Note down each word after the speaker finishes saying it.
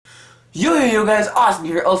Yo guys, awesome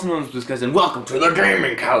here, also known as Bluescuz, and welcome to the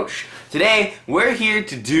Gaming Couch. Today, we're here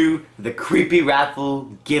to do the creepy raffle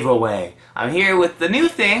giveaway. I'm here with the new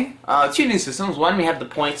thing, two new systems. One, we have the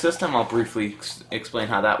point system. I'll briefly explain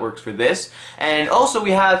how that works for this. And also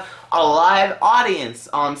we have a live audience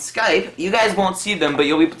on Skype. You guys won't see them, but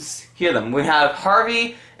you'll be able to hear them. We have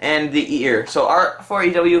Harvey and the Ear. So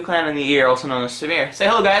R4EW Clan and the Ear, also known as Samir. Say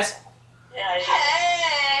hello, guys.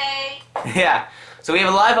 Hey! Yeah. So we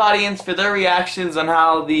have a live audience for their reactions on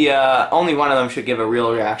how the, only one of them should give a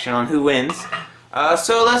real reaction on who wins.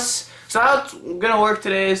 So how it's gonna work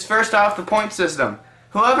today is, first off, the point system.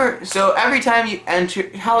 So every time you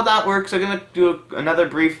enter, how that works, I'm gonna do another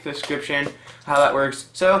brief description how that works.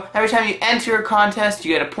 So every time you enter a contest,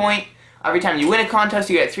 you get a point. Every time you win a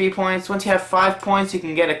contest, you get 3 points. Once you have 5 points, you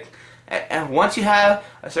can get once you have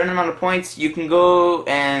a certain amount of points, you can go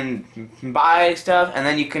and buy stuff, and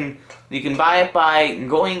then you can buy it by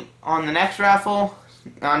going on the next raffle,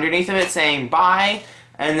 underneath of it saying buy,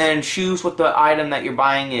 and then choose what the item that you're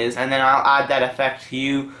buying is, and then I'll add that effect to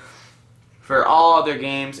you for all other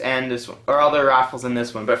games and this one, or other raffles in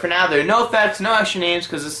this one. But for now, there are no effects, no extra names,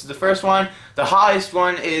 because this is the first one. The highest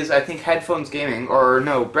one is, I think, Headphones Gaming, or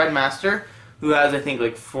no, Breadmaster, who has, I think,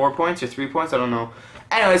 like 4 points or 3 points, I don't know.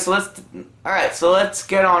 Anyway, so let's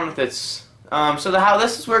get on with this. So how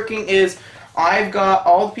this is working is, I've got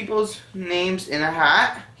all the people's names in a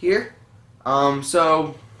hat here.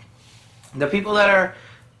 So the people that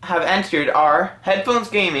have entered are Headphones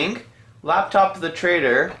Gaming, Laptop the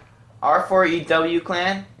Trader, R4EW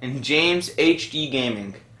Clan, and James HD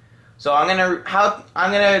Gaming. So I'm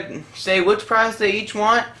gonna say which prize they each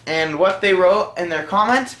want and what they wrote in their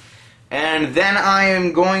comment, and then I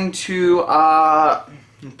am going to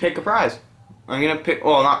pick a prize. I'm gonna pick,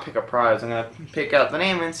 well, not pick a prize. I'm gonna pick out the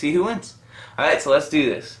name and see who wins. Alright, so let's do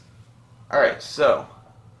this. Alright, so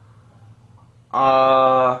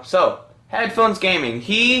Headphones Gaming.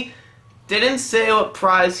 He didn't say what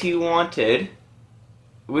prize he wanted,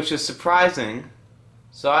 which is surprising.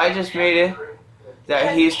 So I just made it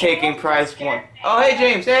that he's taking prize 1. Oh, hey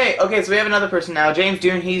James, hey! Okay, so we have another person now. James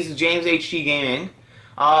Dune, he's James HD Gaming.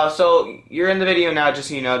 So you're in the video now, just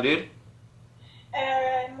so you know, dude.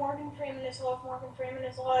 Morgan Freeman is love, Morgan Freeman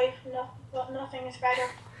is life, but nothing is better.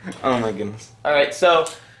 Oh my goodness. Alright, so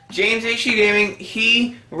James HD Gaming,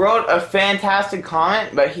 he wrote a fantastic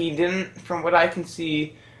comment, but he didn't, from what I can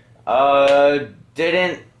see,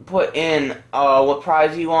 didn't put in what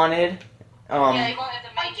prize he wanted. Yeah, he wanted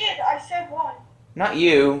the I did, I said 1. Not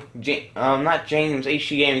you, not James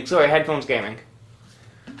HD Gaming, sorry, Headphones Gaming.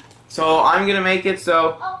 So I'm gonna make it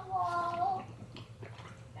so.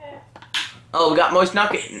 Oh, we got Moist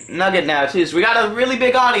Nugget now too, so we got a really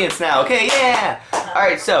big audience now. Okay, yeah!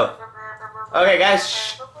 Alright, so. Okay,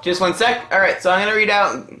 guys, just 1 sec. Alright, so I'm gonna read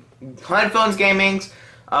out Headphones Gaming's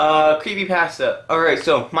creepypasta. Alright,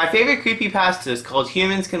 so my favorite creepypasta is called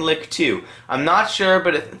Humans Can Lick Too. I'm not sure,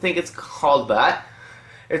 but I think it's called that.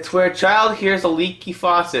 It's where a child hears a leaky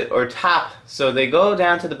faucet or tap, so they go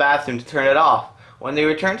down to the bathroom to turn it off. When they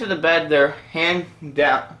return to the bed,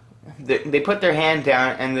 they put their hand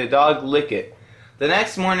down and the dog lick it. The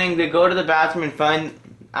next morning they go to the bathroom and find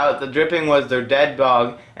out the dripping was their dead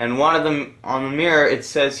dog, and one of them on the mirror it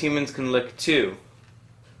says humans can lick too.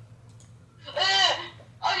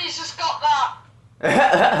 Oh, you just got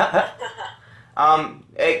that.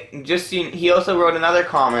 He also wrote another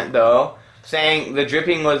comment though, saying the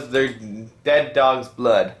dripping was their dead dog's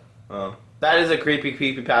blood. Oh. That is a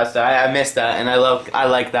creepy pasta. I missed that, and I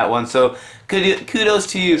like that one. So kudos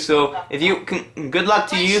to you. So if you good luck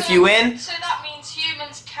to you if you win. So that means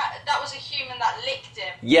that was a human that licked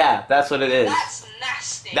him. Yeah, that's what it is. That's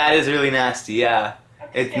nasty. That is really nasty. Yeah,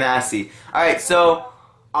 it's nasty. All right, so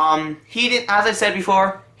he didn't. As I said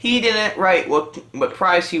before, he didn't write what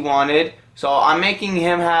prize he wanted. So I'm making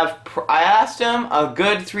him have. I asked him a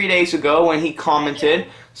good 3 days ago when he commented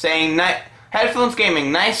saying Headphones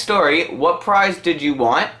Gaming, nice story. What prize did you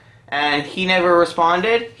want? And he never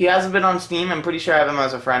responded. He hasn't been on Steam. I'm pretty sure I have him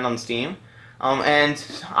as a friend on Steam.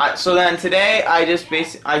 So then today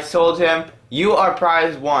I told him, you are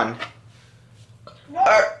prize 1.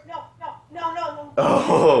 No.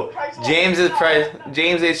 Oh, James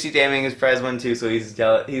HD Gaming is prize 1 too, so he's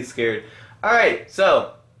jealous. He's scared. All right,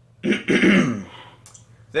 so the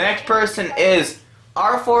next person is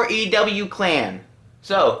R4EW Clan.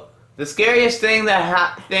 So. The scariest thing that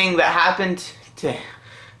happened to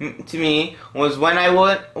me was when I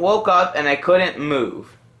woke up and I couldn't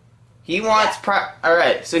move. He wants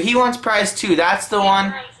Alright, so he wants prize 2. That's the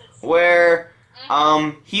one where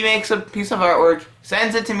he makes a piece of artwork,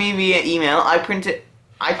 sends it to me via email. I print it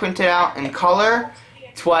out in color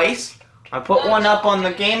twice. I put one up on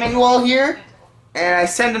the gaming wall here, and I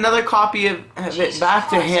send another copy of it back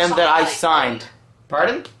to him that I signed.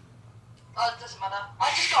 Pardon? Oh, it doesn't matter. I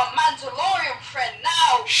just got a Mandalorian friend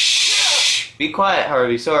now. Shh. Be quiet,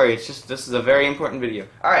 Harvey. Sorry, it's just this is a very important video.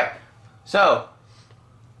 All right. So,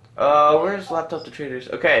 where's Laptop the Traders?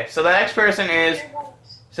 Okay, so the next person is.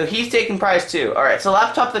 So he's taking prize 2. All right. So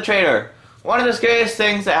Laptop the Trader. One of the scariest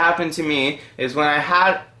things that happened to me is when I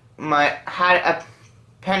had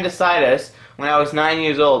appendicitis when I was 9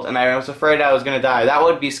 years old, and I was afraid I was gonna die. That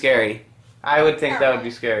would be scary. I would think that would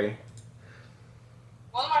be scary.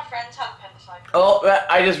 One of my friends had appendicitis. Oh,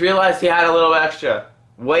 I just realized he had a little extra.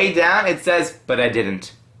 Way down, it says, but I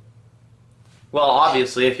didn't. Well,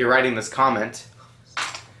 obviously, if you're writing this comment.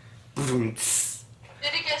 Did he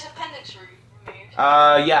get his appendix removed?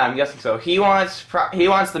 Yeah, I'm guessing so. He wants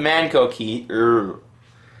the Manco key. Well,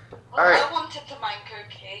 Alright. I wanted the Manco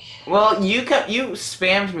key. Well, you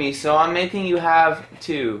spammed me, so I'm making you have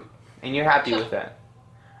 2, and you're happy with that.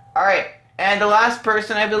 Alright, and the last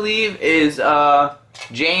person I believe is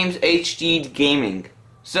James HD Gaming.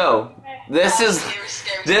 So this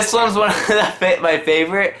one's one of my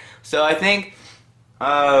favorite. So I think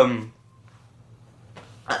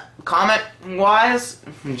comment wise,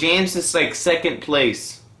 James is like second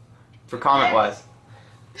place for comment wise.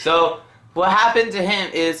 So what happened to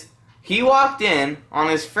him is he walked in on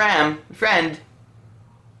his friend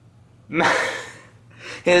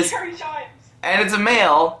his and it's a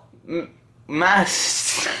male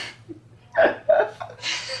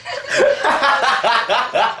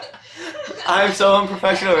I'm so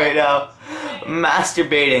unprofessional right now.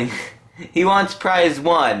 Masturbating. He wants prize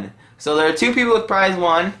 1. So there are 2 people with prize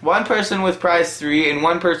 1, 1 person with prize 3, and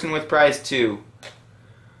 1 person with prize 2.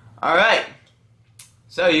 Alright.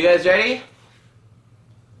 So, you guys ready?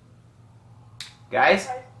 Guys?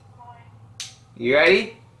 You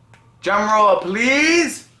ready? Drum roll,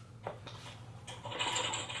 please!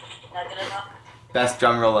 Not good enough. Best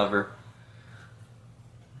drum roll ever.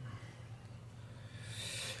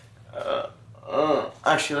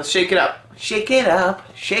 Actually, let's shake it up. Shake it up.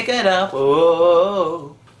 Shake it up.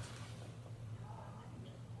 Oh.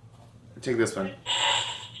 Take this one.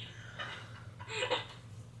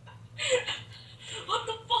 What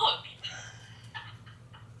the fuck?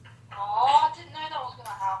 Oh, I didn't know that was gonna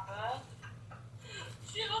happen.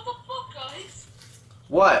 Shit, what the fuck, guys?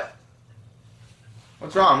 What?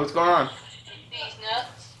 What's wrong? What's going on? These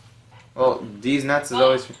nuts. Well, these nuts is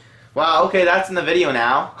always. Wow. Okay, that's in the video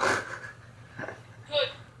now. Good.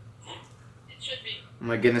 It should be. Oh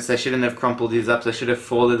my goodness, I shouldn't have crumpled these up. I should have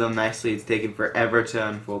folded them nicely. It's taken forever to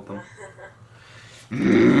unfold them.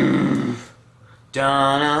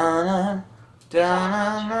 Da-na-na,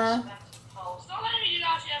 da-na-na. Stop letting me do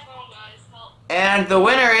that shit, guys. Help. And the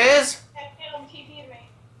winner is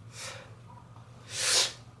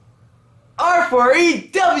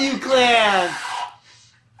R4EW Clan!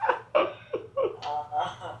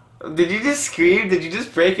 Did you just scream? Did you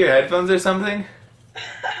just break your headphones or something?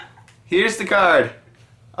 Here's the card.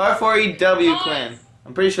 R4EW Clan.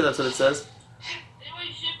 I'm pretty sure that's what it says.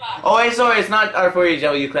 Oh wait, sorry, it's not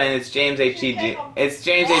R4EW Clan, it's James HD. It's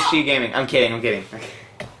James HD Gaming. I'm kidding, I'm kidding.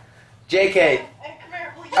 JK.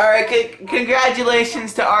 Alright,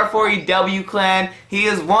 congratulations to R4EW Clan. He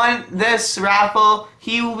has won this raffle.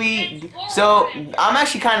 He will be... So, I'm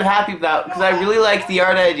actually kind of happy about because I really like the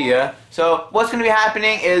art idea. So, what's going to be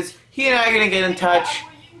happening is he and I are going to get in touch.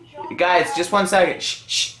 Guys, just 1 second. Shh,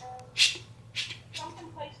 shh, shh, shh.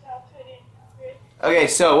 Okay,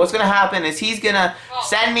 so what's going to happen is he's going to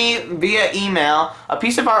send me via email a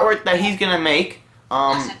piece of artwork that he's going to make.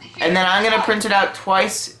 And then I'm going to print it out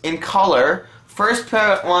twice in color. First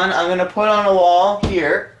one I'm going to put on a wall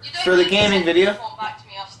here for the gaming video.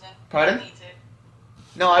 Pardon?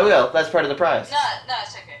 No, I will. That's part of the prize. No,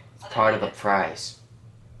 it's okay. It's part of the prize.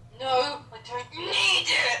 No, I don't need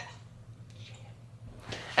it.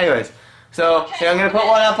 Anyways, so okay, I'm going to put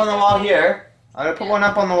one up on the wall here. I'm going to put one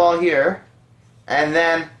up on the wall here. And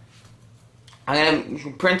then I'm going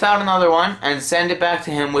to print out another one and send it back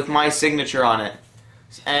to him with my signature on it.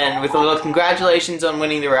 And with a little congratulations on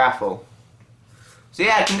winning the raffle. So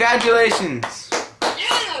yeah, congratulations.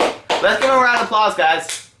 Yeah. Let's give him a round of applause,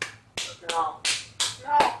 guys. No.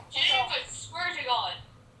 James, I swear to God.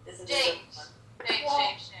 James.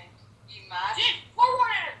 You mad? James,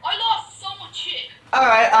 forward it. I lost so much shit.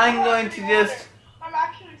 Alright, I'm going to just... I'm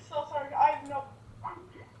actually so sorry. I have no...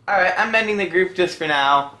 Alright, I'm ending the group just for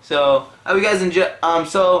now. So, hope you guys enjoy...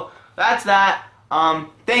 So, that's that.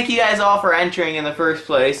 Thank you guys all for entering in the first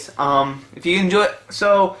place. If you enjoy...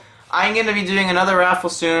 So... I'm going to be doing another raffle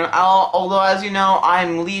soon. Although, as you know,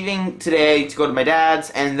 I'm leaving today to go to my dad's,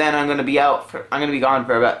 and then I'm going to be gone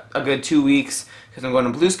for about a good 2 weeks because I'm going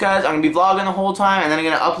to Blue Skies. I'm going to be vlogging the whole time, and then I'm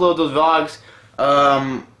going to upload those vlogs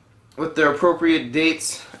with their appropriate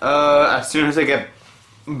dates as soon as I get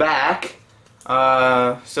back.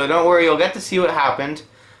 So don't worry, you'll get to see what happened,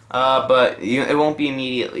 but it won't be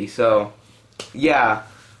immediately. So yeah.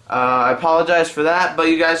 I apologize for that, but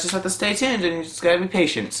you guys just have to stay tuned and you just gotta be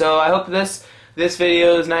patient. So I hope this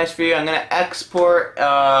video is nice for you. I'm gonna export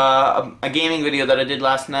a gaming video that I did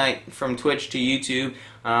last night from Twitch to YouTube,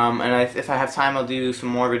 and if I have time, I'll do some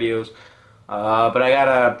more videos. But I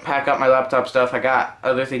gotta pack up my laptop stuff. I got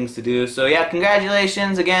other things to do. So yeah,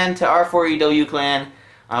 congratulations again to R4EW clan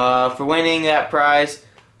for winning that prize.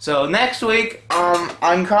 So next week,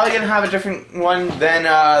 I'm probably gonna have a different one than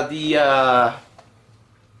the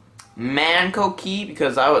Manco key,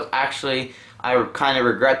 because I kind of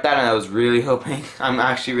regret that, and I was really hoping, I'm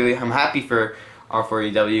happy for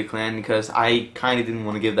R4EW clan because I kind of didn't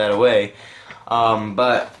want to give that away.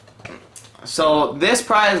 But so this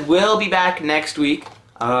prize will be back next week.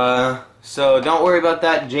 So don't worry about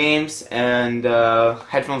that, James and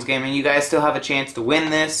Headphones Gaming. You guys still have a chance to win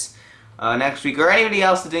this next week, or anybody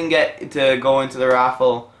else that didn't get to go into the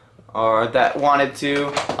raffle or that wanted to,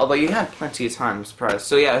 although you had plenty of time, I'm surprised.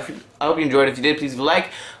 So yeah, I hope you enjoyed. If you did, please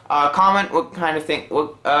like, comment what kind of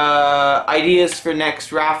ideas for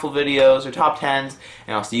next raffle videos or top 10s,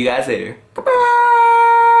 and I'll see you guys later. Bye-bye!